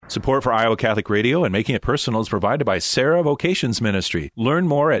Support for Iowa Catholic Radio and Making It Personal is provided by Sarah Vocations Ministry. Learn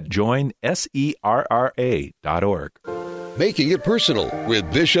more at joinserra.org. Making It Personal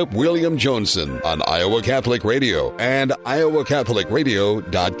with Bishop William Joensen on Iowa Catholic Radio and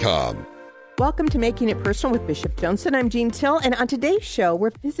iowacatholicradio.com. Welcome to Making It Personal with Bishop Joensen. I'm Jean Till, and on today's show,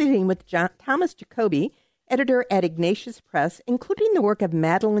 we're visiting with Thomas Jacobi, editor at Ignatius Press, including the work of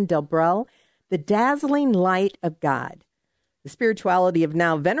Madeleine Delbrel, The Dazzling Light of God, the spirituality of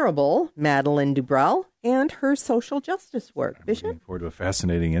now venerable Madeleine Delbrel, and her social justice work. Bishop? Looking forward to a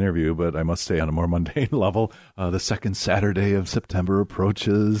fascinating interview, but I must say on a more mundane level, the second Saturday of September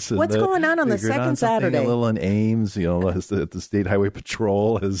approaches. What's going on the second Saturday? A little in Ames, as the State Highway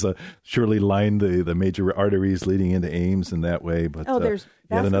Patrol has surely lined the major arteries leading into Ames in that way. But there's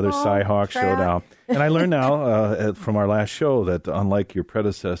yet another Cyhawk showdown. And I learned now from our last show that unlike your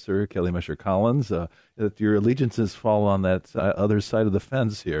predecessor, Kelly Mesher Collins, that your allegiances fall on that other side of the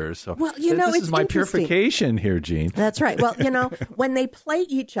fence here. So well, this is my purification here, Gene. That's right. Well, when they play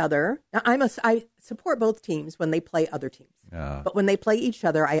each other, I support both teams when they play other teams. But when they play each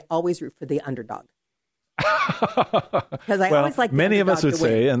other, I always root for the underdog. Because I always like the many of us would to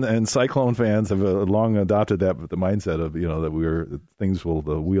win. say, and Cyclone fans have long adopted that with the mindset of that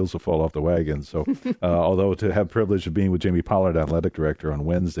the wheels will fall off the wagon. So although to have privilege of being with Jamie Pollard, athletic director, on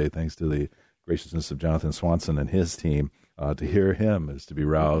Wednesday, thanks to the graciousness of Jonathan Swanson and his team, to hear him is to be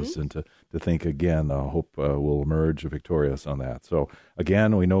roused and to think again. Hope will emerge victorious on that. So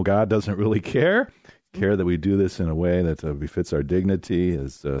again, we know God doesn't really care that we do this in a way that befits our dignity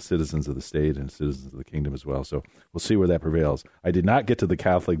as citizens of the state and citizens of the kingdom as well. So we'll see where that prevails. I did not get to the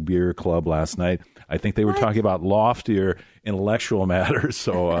Catholic Beer Club last night. I think they were talking about loftier intellectual matters.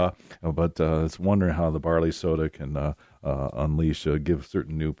 So, but it's wondering how the barley soda can give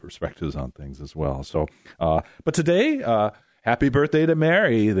certain new perspectives on things as well. So, but today, happy birthday to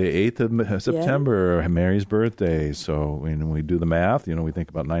Mary, the 8th of September, Mary's birthday. So when we do the math, we think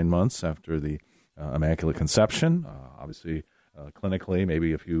about 9 months after the Immaculate Conception, obviously clinically,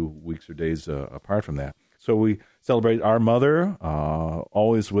 maybe a few weeks or days apart from that. So we celebrate our mother,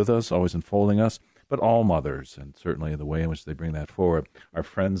 always with us, always enfolding us, but all mothers, and certainly the way in which they bring that forward. Our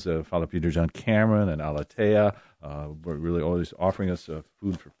friends, Father Peter John Cameron and Alatea, were really always offering us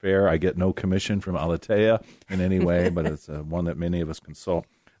food for fare. I get no commission from Alatea in any way, but it's one that many of us consult.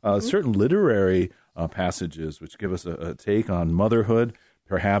 Certain literary passages which give us a take on motherhood.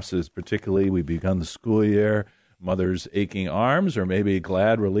 Perhaps as particularly we've begun the school year, mother's aching arms or maybe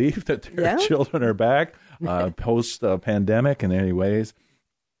glad relief that their children are back post-pandemic in any ways.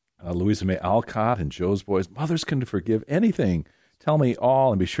 Louisa May Alcott and Joe's Boys, mothers can forgive anything. Tell me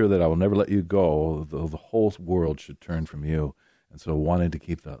all and be sure that I will never let you go. The whole world should turn from you. And so wanted to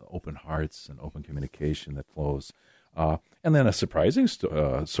keep the open hearts and open communication that flows. And then a surprising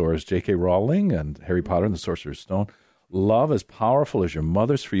source, J.K. Rowling and Harry Potter and the Sorcerer's Stone. Love as powerful as your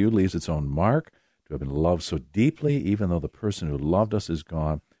mother's for you leaves its own mark. To have been loved so deeply, even though the person who loved us is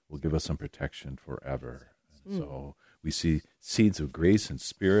gone, will give us some protection forever. So we see seeds of grace and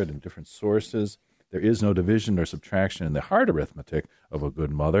spirit in different sources. There is no division or subtraction in the hard arithmetic of a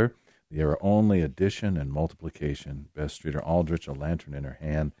good mother. They are only addition and multiplication. Bess Streeter Aldrich, a lantern in her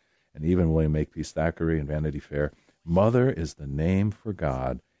hand, and even William Makepeace Thackeray in Vanity Fair. Mother is the name for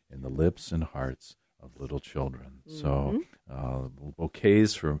God in the lips and hearts of little children. So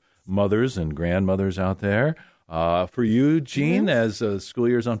bouquets for mothers and grandmothers out there. For you, Jean, as school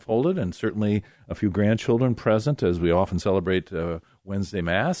year's unfolded, and certainly a few grandchildren present as we often celebrate Wednesday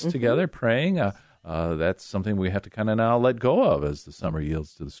Mass together, praying, that's something we have to kind of now let go of as the summer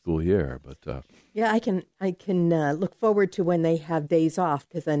yields to the school year. But I can look forward to when they have days off,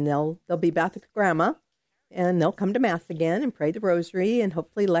 because then they'll be back with Grandma. And they'll come to Mass again and pray the Rosary and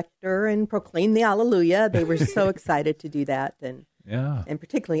hopefully lecture and proclaim the Alleluia. They were so excited to do that, and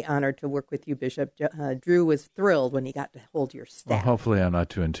particularly honored to work with you, Bishop. Drew was thrilled when he got to hold your staff. Well, hopefully I'm not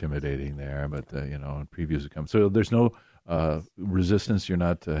too intimidating there, but, previews have come. So there's no resistance. You're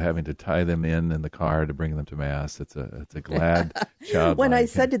not having to tie them in the car to bring them to Mass. It's a glad child. When I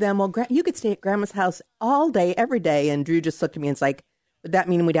said to them, well, you could stay at Grandma's house all day, every day, and Drew just looked at me and was like, would that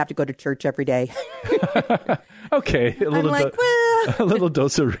mean we'd have to go to church every day? Okay, a little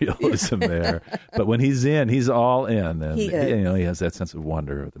dose of realism there. But when he's in, he's all in, and he has that sense of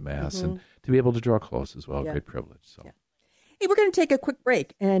wonder of the Mass, and to be able to draw close as well, great privilege. So, hey, we're going to take a quick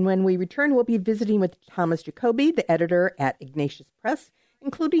break, and when we return, we'll be visiting with Thomas Jacobi, the editor at Ignatius Press,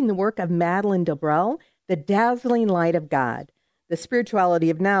 including the work of Madeleine Delbrel, The Dazzling Light of God, the spirituality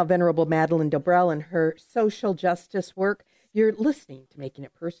of now Venerable Madeleine Delbrel and her social justice work. You're listening to Making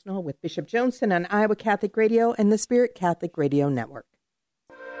It Personal with Bishop Joensen on Iowa Catholic Radio and the Spirit Catholic Radio Network.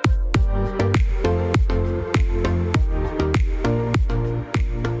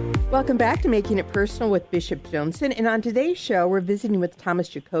 Welcome back to Making It Personal with Bishop Joensen. And on today's show, we're visiting with Thomas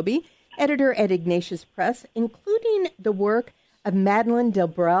Jacobi, editor at Ignatius Press, including the work of Madeleine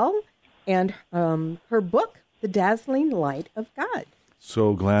Delbrel and her book, The Dazzling Light of God.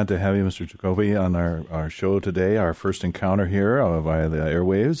 So glad to have you, Mr. Jacobi, on our show today, our first encounter here via the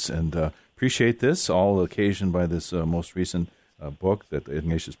airwaves, and appreciate this, all occasioned by this most recent book that the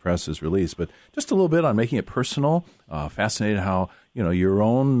Ignatius Press has released. But just a little bit on making it personal. Fascinated how, your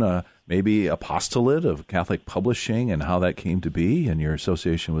own maybe apostolate of Catholic publishing and how that came to be and your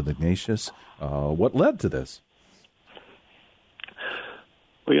association with Ignatius. What led to this?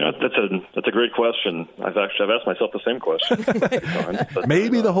 Well, that's a great question. I've asked myself the same question.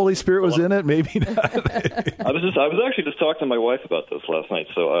 Maybe the Holy Spirit was in it, maybe not. I was actually just talking to my wife about this last night.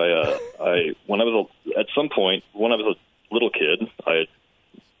 So when I was a little kid,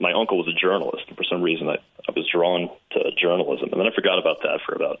 my uncle was a journalist, and for some reason I was drawn to journalism, and then I forgot about that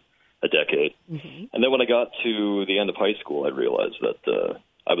for about a decade. Mm-hmm. And then when I got to the end of high school, I realized that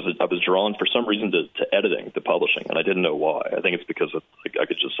I was drawn for some reason to editing, to publishing, and I didn't know why. I think it's because I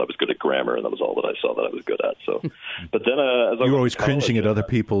was good at grammar, and that was all that I saw that I was good at. So, but then as you were always cringing at other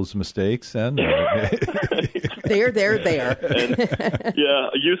people's mistakes, then There. And, yeah,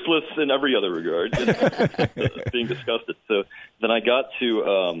 useless in every other regard, being disgusted. So then when I got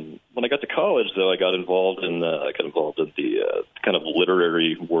to college, though, I got involved in the kind of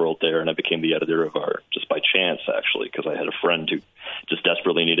literary world there, and I became the editor of just by chance, actually, because I had a friend who just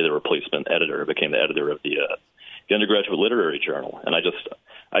desperately needed a replacement editor. I became the editor of the undergraduate literary journal, and I just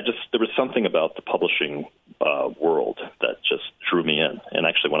there was something about the publishing world that just drew me in. And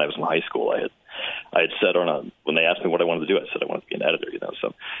actually, when I was in high school, I had said when they asked me what I wanted to do, I said I wanted to be an editor.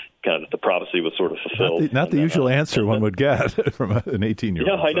 So kind of the prophecy was sort of fulfilled. Not the usual answer one would get from an 18-year-old.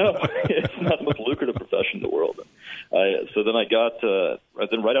 Yeah, I know. It's not the most lucrative profession in the world. So then I got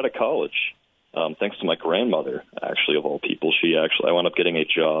right out of college. Thanks to my grandmother, actually, of all people, I wound up getting a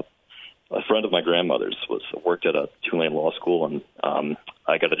job. A friend of my grandmother's worked at a Tulane law school, and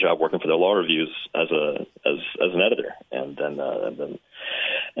I got a job working for their law reviews as an editor. And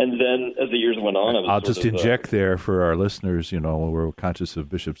then as the years went on, I'll just inject there for our listeners. We're conscious of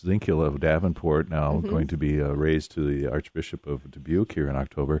Bishop Zinkula of Davenport now going to be raised to the Archbishop of Dubuque here in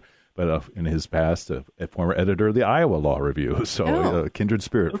October. But in his past, a former editor of the Iowa Law Review, so kindred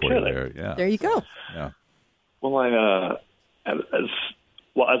spirit for you there. Yeah, there you go. Yeah. Well,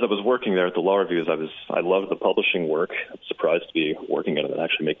 as I was working there at the Law Reviews, I loved the publishing work. I was surprised to be working at it and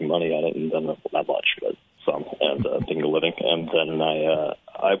actually making money on it, and then not much, but some, and making a living. And then I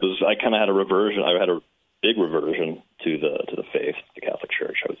kind of had a reversion. I had a big reversion to the faith, the Catholic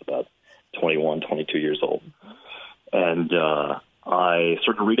Church. I was about 21, 22 years old, and I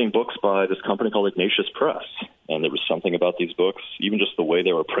started reading books by this company called Ignatius Press, and there was something about these books, even just the way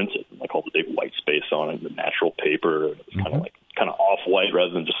they were printed, like all the big white space on it, the natural paper. It was kind of off-white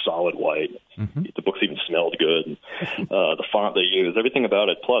rather than just solid white. Mm-hmm. The books even smelled good. And, the font they used, everything about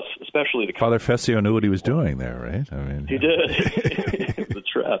it. Plus, especially the Father Fessio knew what he was doing there, right? I mean, he did. It was a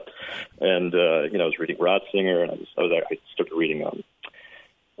trap. And I was reading Ratzinger, and I started reading a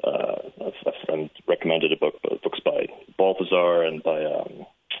friend recommended books by Balthazar and by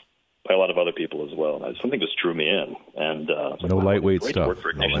a lot of other people as well. And something just drew me in. And no lightweight stuff. Work for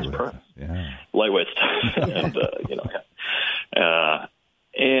Ignatius Press. Yeah. Lightweight stuff.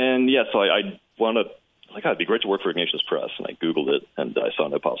 So I wound up like, it'd be great to work for Ignatius Press, and I Googled it, and I saw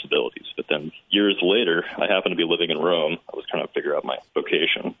no possibilities. But then years later, I happened to be living in Rome. I was trying to figure out my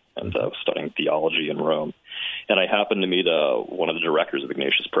vocation, and I was studying theology in Rome. And I happened to meet one of the directors of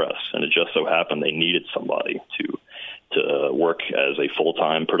Ignatius Press, and it just so happened they needed somebody to work as a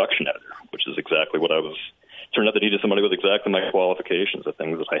full-time production editor, which is exactly what I was. Turned out they needed somebody with exactly my qualifications, the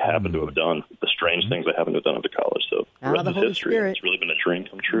things that I happened to have done, the strange things I happened to have done after college. So the rest is history. Spirit. It's really been a dream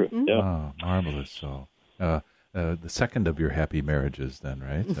come true. Mm-hmm. Yeah. Oh, marvelous. So the second of your happy marriages then,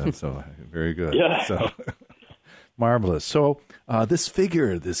 right? So very good. Yeah. So marvelous. So this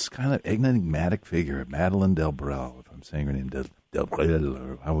figure, this kind of enigmatic figure, Madeleine Delbrel, if I'm saying her name, Delbrel,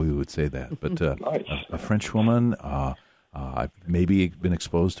 or how we would say that, but nice. a French woman. I've maybe been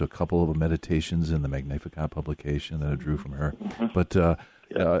exposed to a couple of meditations in the Magnificat publication that I drew from her. But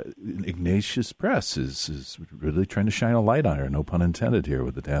Ignatius Press is really trying to shine a light on her, no pun intended here,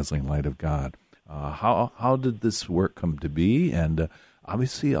 with the dazzling light of God. How did this work come to be? And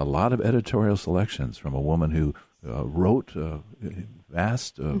obviously a lot of editorial selections from a woman who wrote a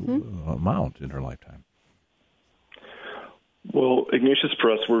vast amount in her lifetime. Well, Ignatius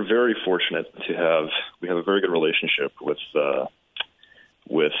Press, we're very fortunate to have. We have a very good relationship with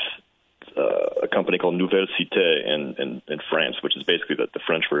a company called Nouvelle Cité in France, which is basically the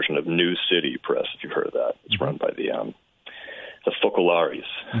French version of New City Press, if you've heard of that. It's run by the Focolaris.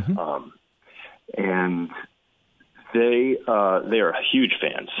 And they are huge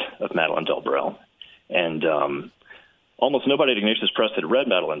fans of Madeleine Delbrel. And almost nobody at Ignatius Press had read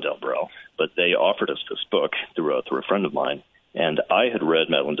Madeleine Delbrel, but they offered us this book through a friend of mine. And I had read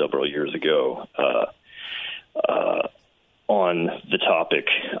Madeleine Delbrel years ago on the topic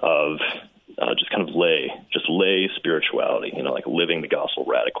of just kind of lay spirituality, like living the gospel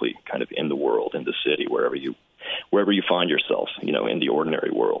radically kind of in the world, in the city, wherever you find yourself, in the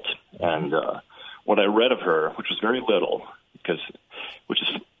ordinary world. And what I read of her, which was very little,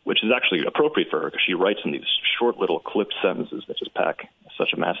 which is actually appropriate for her because she writes in these short little clipped sentences that just pack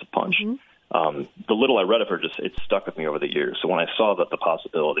such a massive punch. Mm-hmm. The little I read of her, it stuck with me over the years. So when I saw that the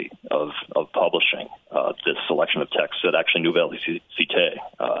possibility of publishing this selection of texts that actually Nouvelle Cité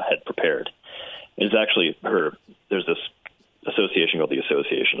had prepared, is actually there's this association called the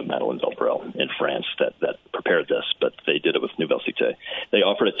Association of Madeleine Delbrel in France that prepared this, but they did it with Nouvelle Cité. They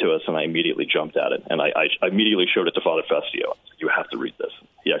offered it to us, and I immediately jumped at it, and I immediately showed it to Father Festio. You have to read this.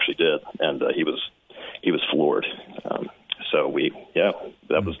 He actually did, and he was floored.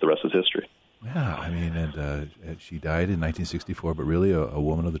 That was the rest is history. Yeah, I mean, and she died in 1964, but really a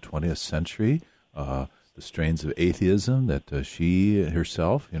woman of the 20th century. The strains of atheism that she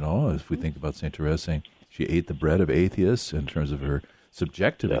herself, if we think about St. Therese saying she ate the bread of atheists in terms of her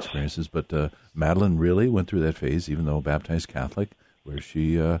subjective experiences, but Madeleine really went through that phase, even though baptized Catholic, where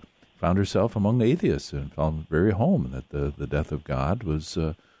she found herself among atheists and found very home, and that the death of God was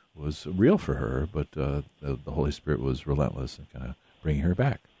real for her, but the Holy Spirit was relentless in kind of bringing her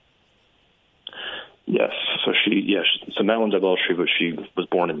back. Yes. So Madeleine Delbrel, she was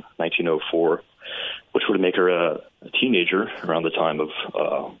born in 1904, which would make her a teenager around the time of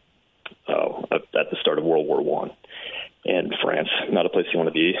at the start of World War I. And France, not a place you want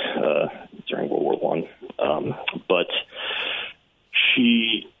to be during World War I. But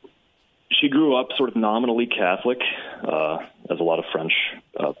she grew up sort of nominally Catholic, as a lot of French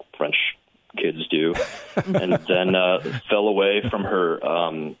kids do, and then fell away from her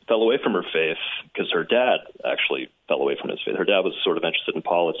faith because her dad actually fell away from his faith. Her dad was sort of interested in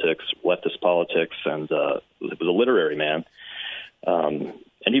politics, leftist politics, and was a literary man.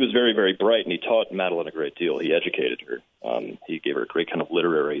 And he was very, very bright, and he taught Madeleine a great deal. He educated her. He gave her a great kind of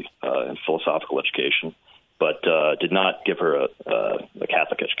literary and philosophical education, but did not give her a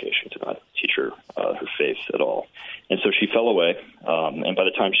Catholic education, did not teach her her faith at all. And so she fell away, and by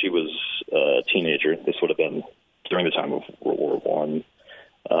the time she was a teenager, this would have been during the time of World War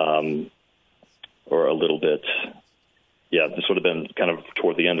I, or a little bit, this would have been kind of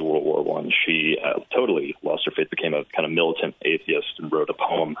toward the end of World War I. She totally lost her faith, became a kind of militant atheist, and wrote a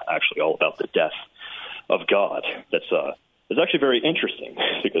poem actually all about the death of God. That's actually very interesting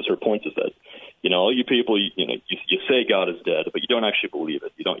because her point is that, all you people, you say God is dead, but you don't actually believe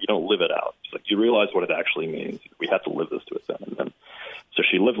it. You don't live it out. It's like you realize what it actually means. We have to live this to its end. And so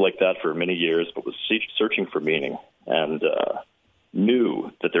she lived like that for many years, but was searching for meaning and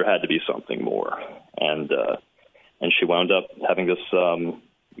knew that there had to be something more. And she wound up having this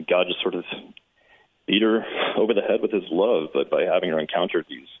God just sort of beat her over the head with his love, but by having her encounter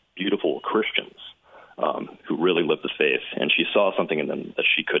these beautiful Christians who really lived the faith, and she saw something in them that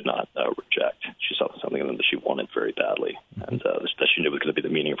she could not reject. She saw something in them that she wanted very badly, and that she knew was going to be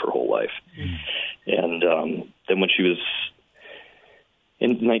the meaning of her whole life. And then when she was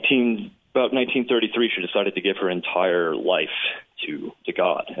in about 1933, she decided to give her entire life to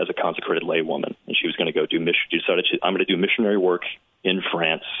God as a consecrated lay woman, and she was going to go do mission. She decided, I'm going to do missionary work in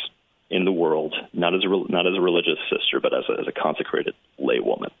France, in the world, not as a religious sister, but as a consecrated lay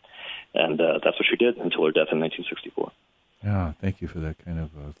woman. And that's what she did until her death in 1964. Yeah, thank you for that kind of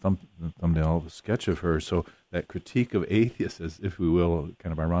thumbnail sketch of her. So that critique of atheists, as if we will,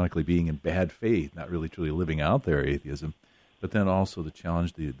 kind of ironically being in bad faith, not really truly living out their atheism, but then also the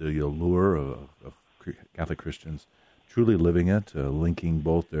challenge, the allure of Catholic Christians truly living it, linking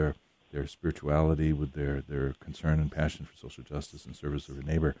both their spirituality with their concern and passion for social justice and service of their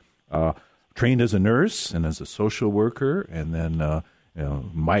neighbor. Trained as a nurse and as a social worker, and then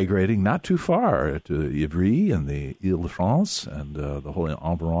migrating not too far to Ivry and the Ile-de-France and the whole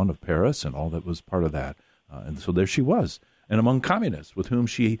environ of Paris and all that was part of that. And so there she was, and among communists with whom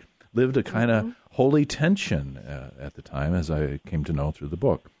she lived a kind of holy tension at the time, as I came to know through the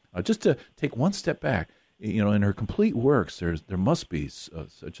book. Just to take one step back, in her complete works, there must be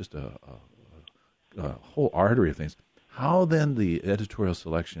just a whole artery of things. How then the editorial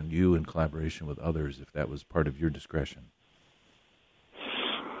selection, you in collaboration with others, if that was part of your discretion?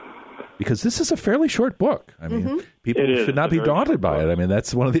 because this is a fairly short book. I mean, people should not be daunted by it. I mean,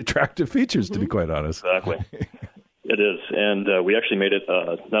 that's one of the attractive features, to be quite honest. Exactly. It is, and we actually made it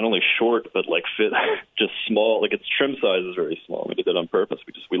not only short, but like fit just small. Like its trim size is very small. We did that on purpose.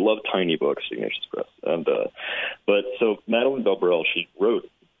 We love tiny books, Ignatius Press. And but so Madeleine Delbrel, she wrote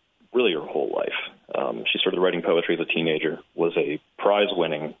really her whole life. She started writing poetry as a teenager. Was a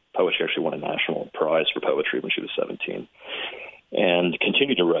prize-winning poet. She actually won a national prize for poetry when she was 17, and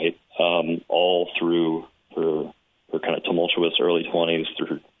continued to write all through her kind of tumultuous early 20s,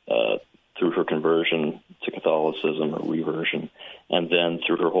 through her conversion to Catholicism or reversion, and then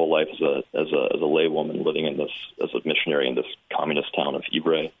through her whole life as a laywoman living in this as a missionary in this communist town of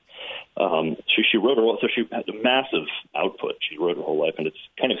Ypres. She wrote so she had a massive output. She wrote her whole life, and it's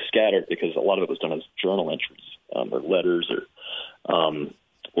kind of scattered because a lot of it was done as journal entries or letters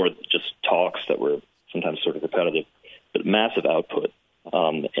or just talks that were sometimes sort of repetitive, but massive output.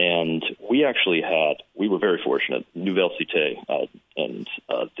 And we were very fortunate. Nouvelle Cité and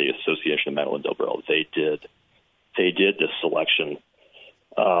the Association of Madeleine Delbrel, they did this selection.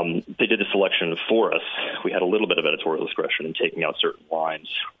 They did the selection for us. We had a little bit of editorial discretion in taking out certain lines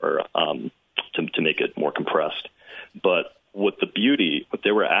or to make it more compressed. But what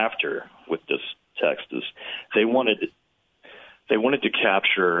they were after with this text is they wanted to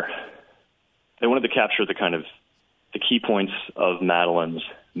capture the kind of the key points of Madeleine's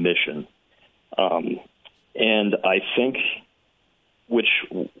mission, and I think which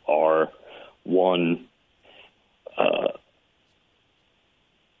are one,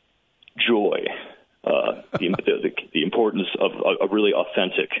 joy, the importance of a really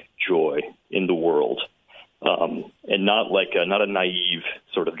authentic joy in the world, and not a naive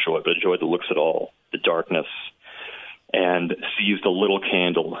sort of joy, but a joy that looks at all the darkness and sees the little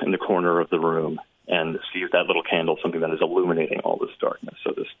candle in the corner of the room and sees that little candle, something that is illuminating all this darkness.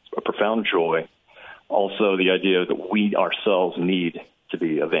 So this a profound joy. Also, the idea that we ourselves need to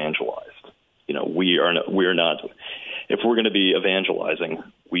be evangelized. We are not. If we're going to be evangelizing,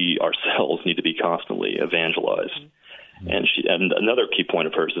 we ourselves need to be constantly evangelized. Mm-hmm. And another key point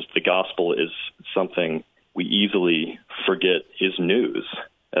of hers is the gospel is something we easily forget is news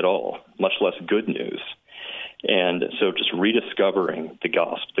at all, much less good news. And so just rediscovering the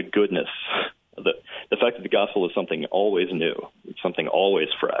gospel, the goodness, the fact that the gospel is something always new, it's something always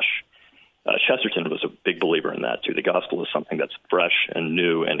fresh. Chesterton was a big believer in that, too. The gospel is something that's fresh and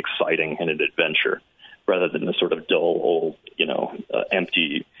new and exciting and an adventure, rather than the sort of dull, old,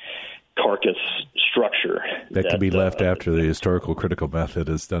 empty carcass structure. That can be left after the historical critical method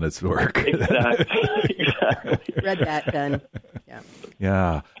has done its work. Exactly. Read that, done. Yeah.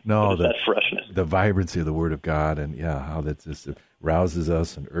 Yeah. No, that freshness. The vibrancy of the Word of God, and how that just rouses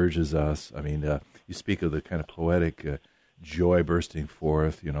us and urges us. I mean, you speak of the kind of poetic joy bursting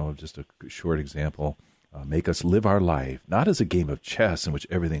forth, just a short example. Make us live our life, not as a game of chess in which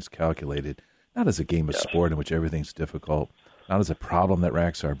everything's calculated, not as a game of sport in which everything's difficult, not as a problem that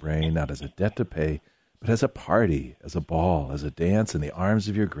racks our brain, not as a debt to pay, but as a party, as a ball, as a dance in the arms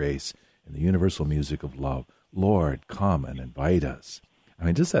of your grace, in the universal music of love. Lord, come and invite us. I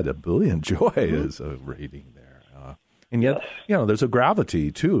mean, just that ebullient joy is a rating there. And yet, there's a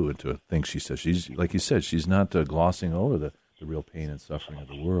gravity, too, into things she says. She's, like you said, she's not glossing over the real pain and suffering of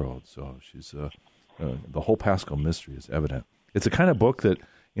the world. So she's the whole Paschal mystery is evident. It's a kind of book that,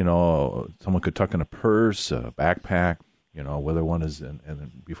 someone could tuck in a purse, a backpack, whether one is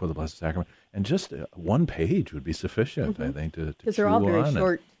before the Blessed Sacrament. And just one page would be sufficient, I think, to because they're all very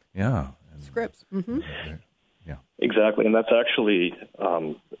short scripts. Mm-hmm. Yeah. Exactly. And that's actually,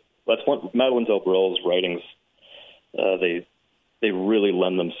 that's one, Madeleine Delbrel's writings, they really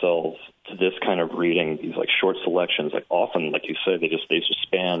lend themselves to this kind of reading, these like short selections. Like often, like you said, they just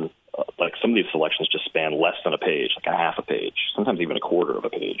span, like some of these selections just span less than a page, like a half a page, sometimes even a quarter of a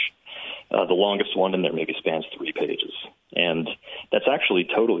page. The longest one in there maybe spans 3 pages. And that's actually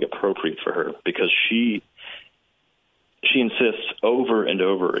totally appropriate for her because she insists over and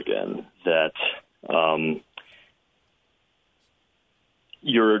over again that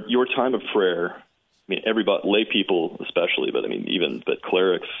your time of prayer, I mean, everybody, lay people especially, but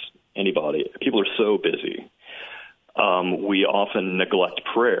clerics, anybody, people are so busy. We often neglect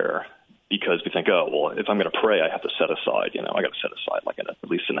prayer because we think, oh, well, if I'm going to pray, I have to set aside, I got to set aside at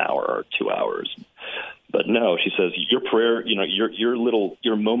least an hour or 2 hours. But no, she says, your prayer,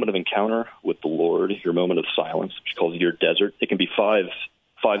 your moment of encounter with the Lord, your moment of silence, she calls it your desert. It can be five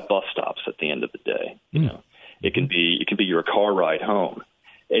bus stops at the end of the day. It can be your car ride home.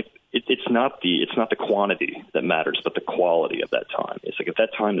 It's not the quantity that matters, but the quality of that time. It's like if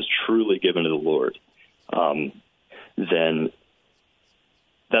that time is truly given to the Lord, then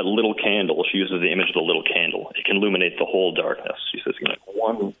that little candle, she uses the image of the little candle. It can illuminate the whole darkness. She says,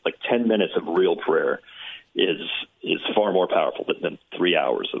 10 minutes of real prayer is far more powerful than 3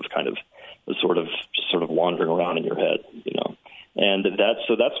 hours of kind of sort of wandering around in your head, And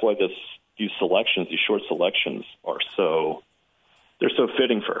that's why these short selections they're so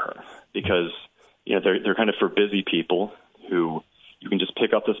fitting for her, because they're kind of for busy people who you can just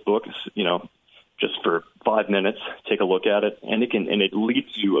pick up this book, just for 5 minutes, take a look at it, and it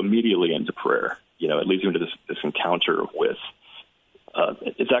leads you immediately into prayer. It leads you into this encounter with.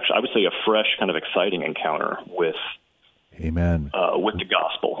 It's actually, I would say, a fresh, kind of exciting encounter with. Amen. With the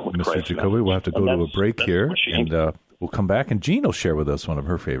gospel, with Mr. Christ. Jacobi, we'll have to go to a break here, and we'll come back, and Jean will share with us one of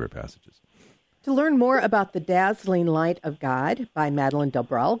her favorite passages. To learn more about The Dazzling Light of God by Madeleine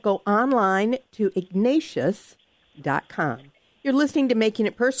Delbrel, go online to Ignatius.com. You're listening to Making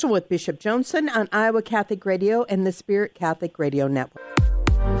It Personal with Bishop Joensen on Iowa Catholic Radio and the Spirit Catholic Radio Network.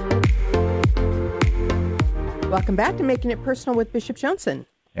 Welcome back to Making It Personal with Bishop Joensen.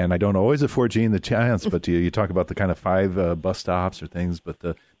 And I don't always afford Jean the chance, but you talk about the kind of 5 bus stops or things, but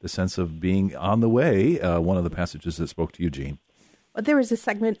the sense of being on the way, one of the passages that spoke to you, Jean. Well, there was a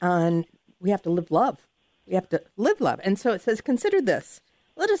segment on we have to live love. We have to live love. And so it says, consider this.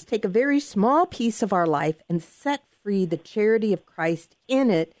 Let us take a very small piece of our life and set free the charity of Christ in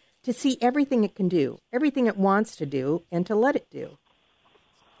it to see everything it can do, everything it wants to do, and to let it do.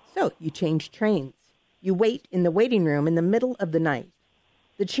 So you change trains. You wait in the waiting room in the middle of the night.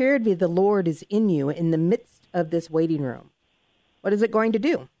 The charity of the Lord is in you in the midst of this waiting room. What is it going to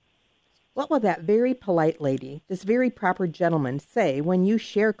do? What will that very polite lady, this very proper gentleman, say when you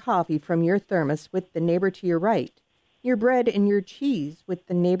share coffee from your thermos with the neighbor to your right, your bread and your cheese with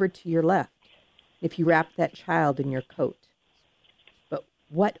the neighbor to your left, if you wrap that child in your coat? But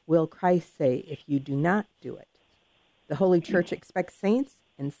what will Christ say if you do not do it? The Holy Church expects saints,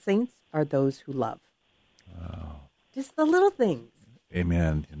 and saints are those who love. Wow. Just the little things.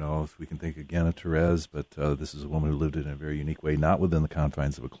 Amen. If we can think again of Therese, but this is a woman who lived it in a very unique way, not within the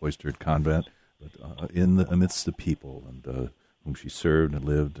confines of a cloistered convent, but amidst the people and whom she served and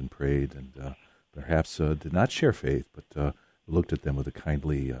lived and prayed, and perhaps did not share faith, but looked at them with a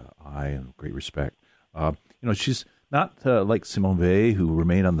kindly eye and great respect. She's not like Simone Weil, who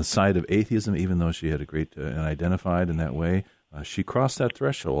remained on the side of atheism, even though she had a great and identified in that way. She crossed that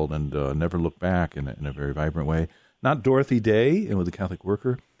threshold and never looked back in a very vibrant way. Not Dorothy Day with the Catholic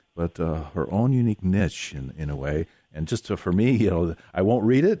Worker, but her own unique niche in a way. And just for me, I won't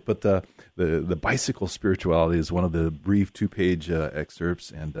read it, but the bicycle spirituality is one of the brief 2-page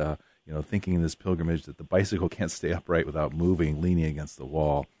excerpts. And thinking in this pilgrimage that the bicycle can't stay upright without moving, leaning against the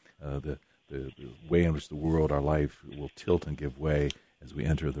wall. The way in which the world, our life, will tilt and give way as we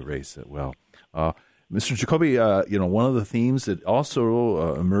enter the race at well. Mr. Jacobi, one of the themes that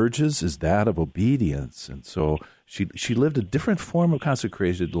also emerges is that of obedience. And so she lived a different form of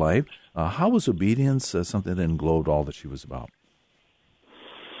consecrated life. How was obedience something that englobed all that she was about?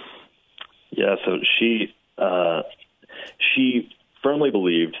 Yeah, so she firmly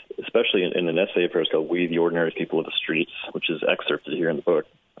believed, especially in an essay of hers called We, the Ordinary People of the Streets, which is excerpted here in the book,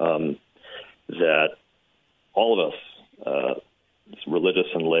 that all of us, religious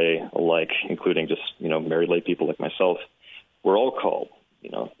and lay alike, including just, married lay people like myself, we're all called,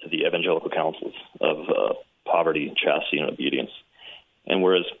 to the evangelical counsels of poverty, chastity, and obedience. And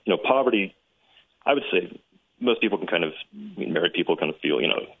whereas, poverty, I would say most people married people kind of feel,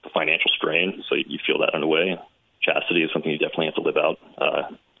 the financial strain, so you feel that in a way. Chastity is something you definitely have to live out,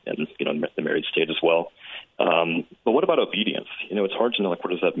 and, the married state as well. But what about obedience? It's hard to know, what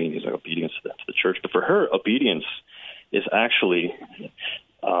does that mean? He's like, obedience to the church. But for her, obedience is actually,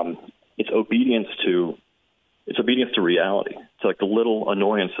 it's obedience to reality. It's like the little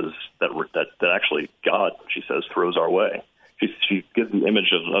annoyances that actually God, she says, throws our way. She gives the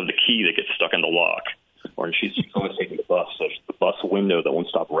image of the key that gets stuck in the lock, or she's always taking the bus, so the bus window that won't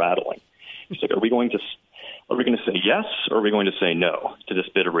stop rattling. She's like, are we going to say yes, or are we going to say no to this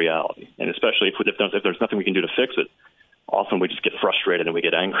bit of reality? And especially if there's nothing we can do to fix it, often we just get frustrated and we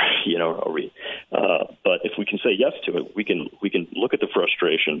get angry, but if we can say yes to it, we can look at the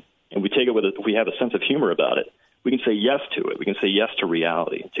frustration and we take it if we have a sense of humor about it, we can say yes to it. We can say yes to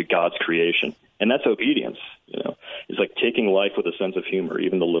reality, to God's creation. And that's obedience, It's like taking life with a sense of humor,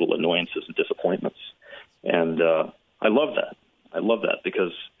 even the little annoyances and disappointments. And I love that. I love that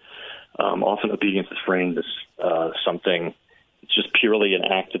because often obedience is framed as something. It's just purely an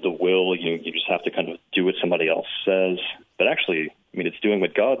act of the will. You just have to kind of do what somebody else says. But actually, it's doing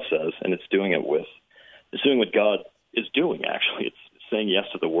what God says, and it's doing what God is doing, actually. It's saying yes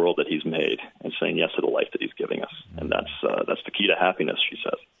to the world that he's made and saying yes to the life that he's giving us. And that's the key to happiness, she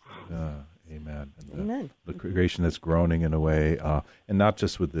says. Amen. And Amen. The creation that's groaning in a way, and not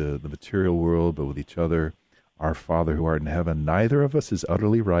just with the material world, but with each other. Our Father who art in heaven, neither of us is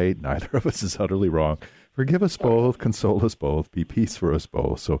utterly right, neither of us is utterly wrong. Forgive us both, console us both, be peace for us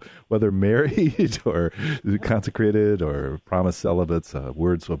both. So whether married or consecrated or promised celibates,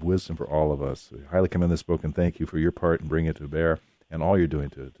 words of wisdom for all of us. We highly commend this book and thank you for your part in bringing it to bear and all you're doing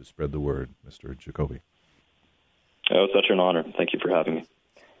to spread the word, Mr. Jacobi. Oh, it's such an honor. Thank you for having me.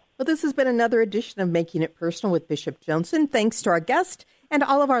 Well, this has been another edition of Making It Personal with Bishop Joensen. Thanks to our guest and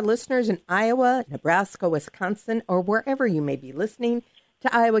all of our listeners in Iowa, Nebraska, Wisconsin, or wherever you may be listening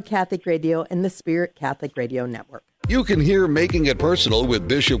to Iowa Catholic Radio and the Spirit Catholic Radio Network. You can hear Making It Personal with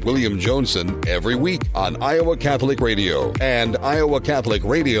Bishop William Joensen every week on Iowa Catholic Radio and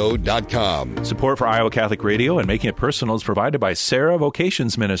iowacatholicradio.com. Support for Iowa Catholic Radio and Making It Personal is provided by Sarah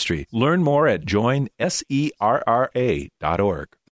Vocations Ministry. Learn more at joinserra.org.